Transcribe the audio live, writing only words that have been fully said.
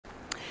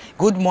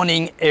Good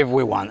morning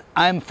everyone,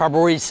 I'm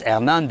Fabrice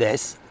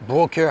Ernandes,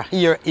 broker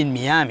here in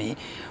Miami.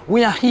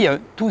 We are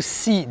here to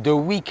see the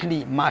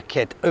weekly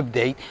market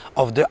update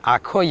of the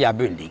Akoya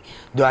building.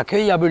 The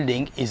Akoya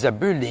building is a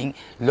building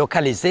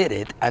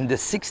located on the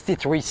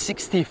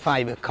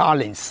 6365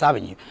 Carlins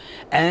Avenue,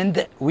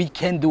 and we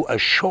can do a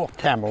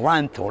short-term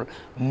rental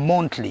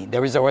monthly.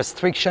 There is a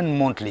restriction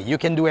monthly. You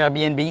can do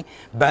Airbnb,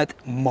 but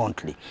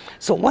monthly.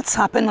 So what's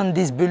happened on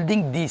this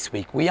building this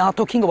week? We are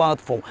talking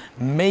about for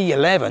May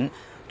 11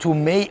 to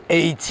May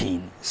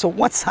 18. So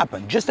what's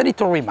happened? Just a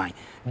little remind.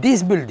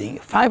 This building,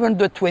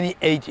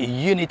 528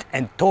 units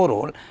in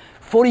total,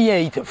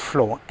 48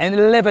 floor and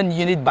 11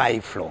 units by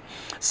floor.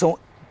 So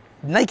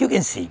like you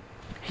can see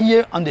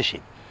here on the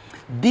sheet,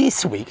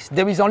 this week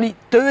there is only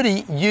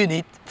 30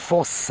 units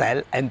for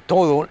sale and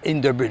total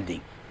in the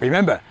building.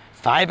 Remember,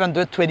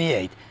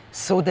 528.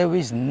 So there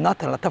is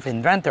not a lot of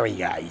inventory,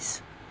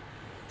 guys.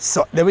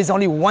 So there is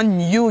only one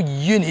new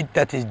unit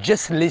that is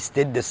just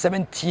listed. The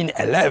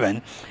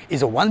 1711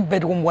 is a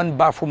 1-bedroom,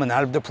 1-bathroom and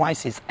half. The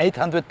price is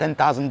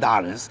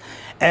 $810,000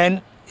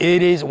 and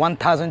it is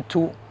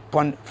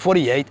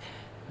 $1,002.48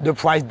 the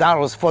price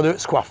dollars for the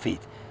square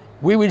feet.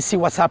 We will see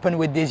what's happened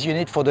with this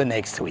unit for the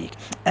next week.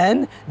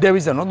 And there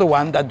is another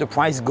one that the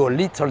price go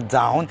little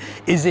down.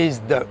 Is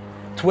the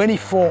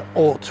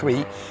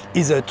 2403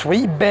 is a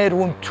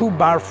 3-bedroom,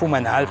 2-bathroom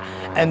and half,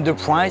 and the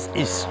price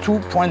is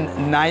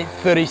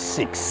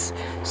 $2,936.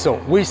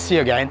 So we'll see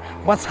again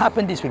what's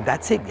happened this week.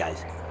 That's it,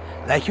 guys.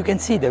 Like you can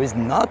see, there is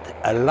not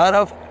a lot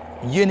of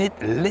unit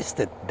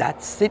listed.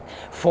 That's it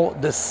for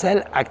the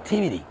sale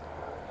activity.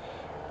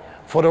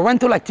 For the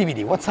rental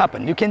activity, what's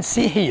happened? You can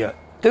see here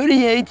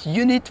 38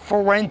 units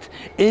for rent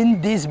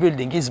in this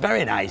building. Is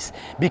very nice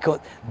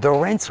because the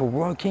rents are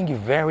working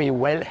very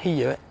well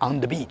here on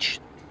the beach.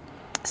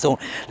 So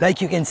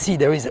like you can see,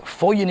 there is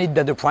 4 units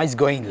that the price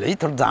going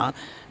little down.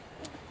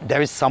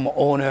 There is some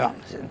owner,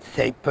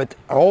 they put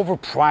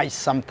overpriced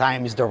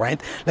sometimes the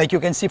rent. Like you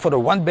can see for the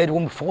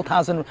 1-bedroom,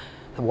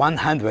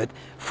 4,100,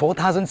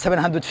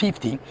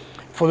 4,750.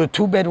 For the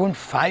 2-bedroom,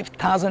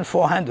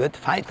 5,400,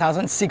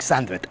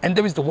 5,600. And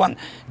there is the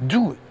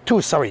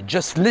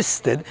just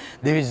listed.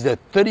 There is the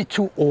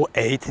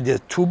 3208, the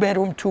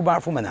 2-bedroom,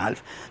 2-bathroom and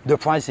half. The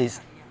price is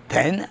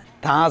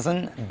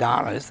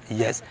 $10,000,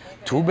 yes,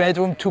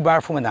 2-bedroom,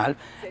 2-bathroom and half.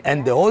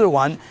 And the other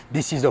one,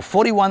 this is the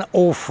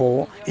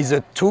 4104, is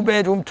a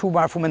 2-bedroom,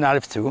 2-bathroom and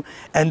half too,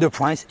 and the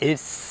price is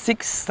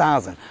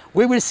 $6,000.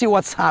 We will see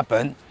what's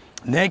happened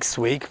next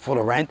week for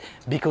the rent,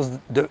 because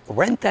the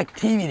rent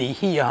activity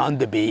here on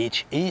the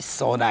beach is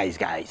so nice,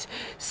 guys.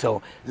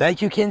 So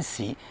like you can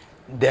see,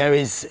 there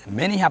is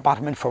many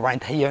apartments for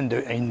rent here in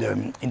the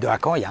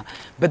Akoya,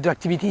 but the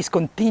activities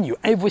continue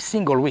every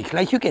single week.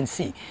 Like you can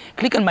see,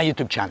 click on my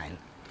YouTube channel.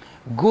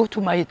 Go to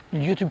my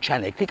YouTube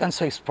channel, click on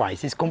subscribe.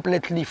 It's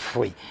completely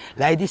free.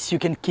 Like this, you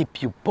can keep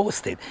you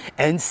posted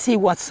and see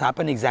what's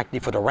happened exactly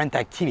for the rent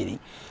activity.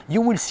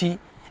 You will see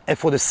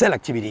for the sale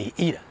activity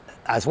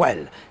as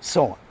well.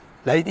 So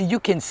like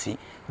you can see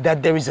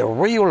that there is a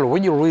real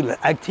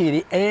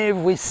activity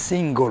every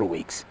single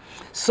week.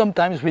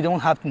 Sometimes we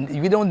don't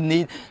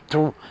need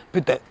to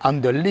put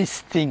on the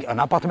listing an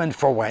apartment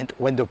for rent.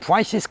 When the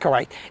price is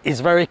correct,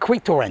 it's very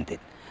quick to rent it.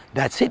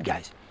 That's it,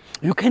 guys.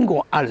 You can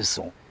go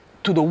also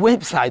to the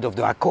website of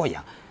the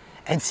Akoya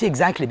and see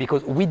exactly,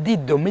 because we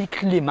did the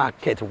weekly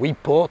market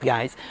report,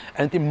 guys,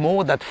 until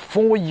more than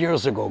 4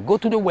 years ago. Go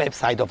to the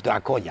website of the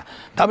Akoya,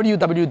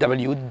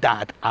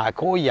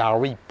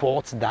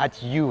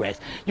 www.akoyareports.us.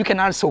 You can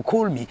also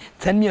call me,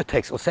 send me a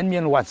text or send me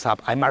on WhatsApp.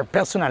 I'm my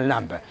personal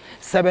number,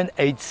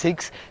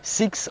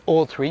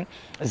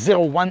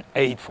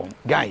 786-603-0184.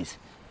 Guys,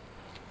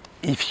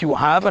 if you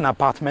have an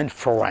apartment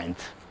for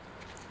rent,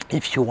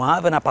 if you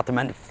want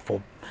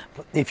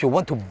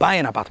to buy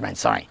an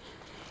apartment,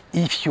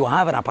 if you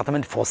have an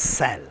apartment for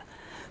sale,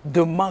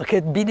 the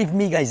market, believe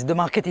me, guys, the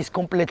market is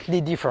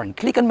completely different.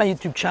 Click on my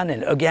YouTube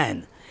channel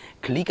again.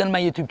 Click on my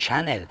YouTube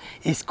channel.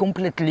 It's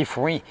completely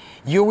free.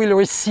 You will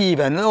receive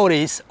a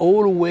notice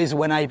always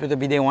when I put a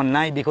video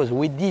online, because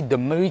we did the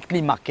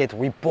weekly market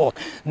report,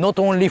 not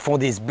only for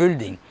this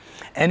building.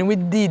 And we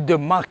did the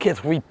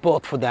market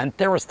report for the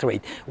interest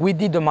rate. We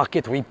did the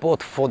market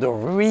report for the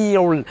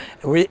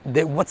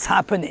what's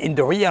happened in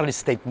the real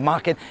estate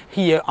market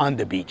here on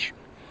the beach.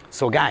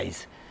 So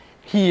guys,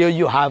 here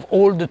you have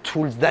all the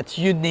tools that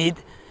you need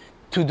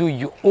to do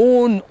your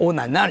own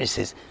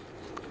analysis.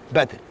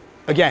 But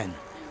again,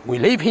 we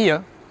live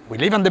here, we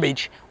live on the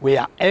beach, we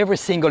are every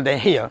single day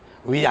here.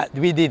 We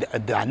did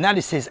the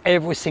analysis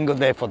every single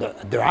day for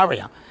the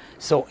area.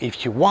 So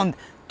if you want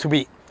to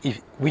be,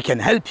 if we can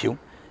help you,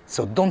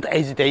 so don't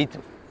hesitate.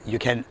 You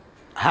can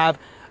have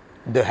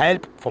the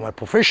help from a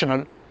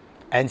professional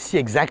and see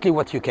exactly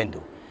what you can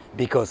do.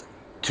 Because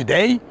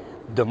today,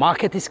 the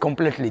market is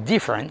completely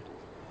different.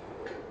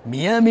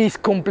 Miami is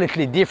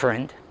completely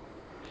different.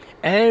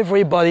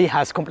 Everybody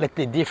has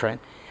completely different.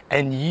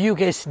 And you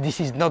guys, this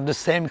is not the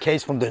same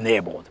case from the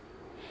neighborhood.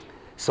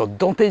 So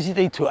don't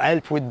hesitate to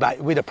help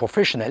with a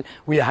professional.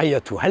 We are here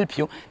to help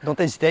you. Don't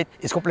hesitate,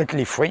 it's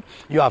completely free.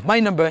 You have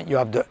my number, you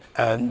have the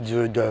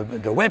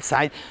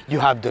website, you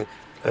have the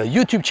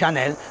YouTube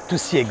channel to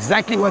see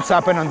exactly what's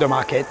happened on the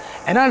market.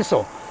 And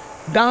also,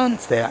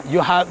 downstairs,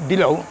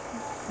 below,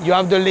 you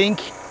have the link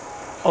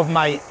of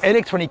my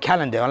electronic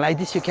calendar. Like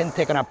this, you can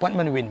take an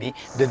appointment with me,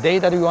 the day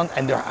that you want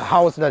and the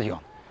house that you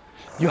want.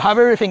 You have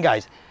everything,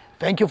 guys.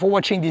 Thank you for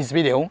watching this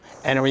video.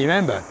 And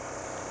remember,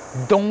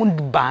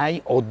 don't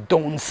buy or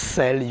don't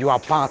sell your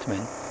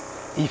apartment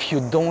if you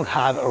don't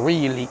have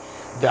really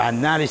the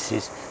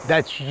analysis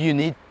that you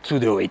need to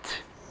do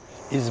it.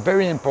 It's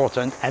very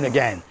important. And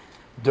again,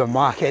 the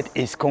market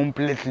is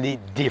completely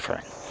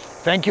different.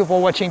 Thank you for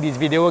watching this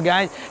video,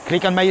 guys.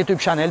 Click on my YouTube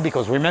channel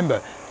because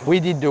remember, we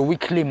did the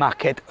weekly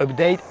market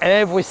update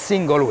every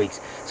single week.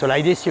 So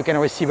like this, you can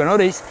receive a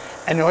notice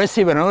and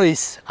receive a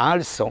notice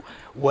also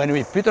when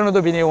we put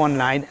another video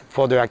online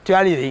for the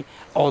actuality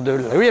or the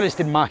real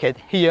estate market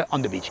here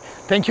on the beach.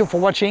 Thank you for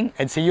watching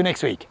and see you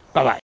next week.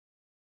 Bye-bye.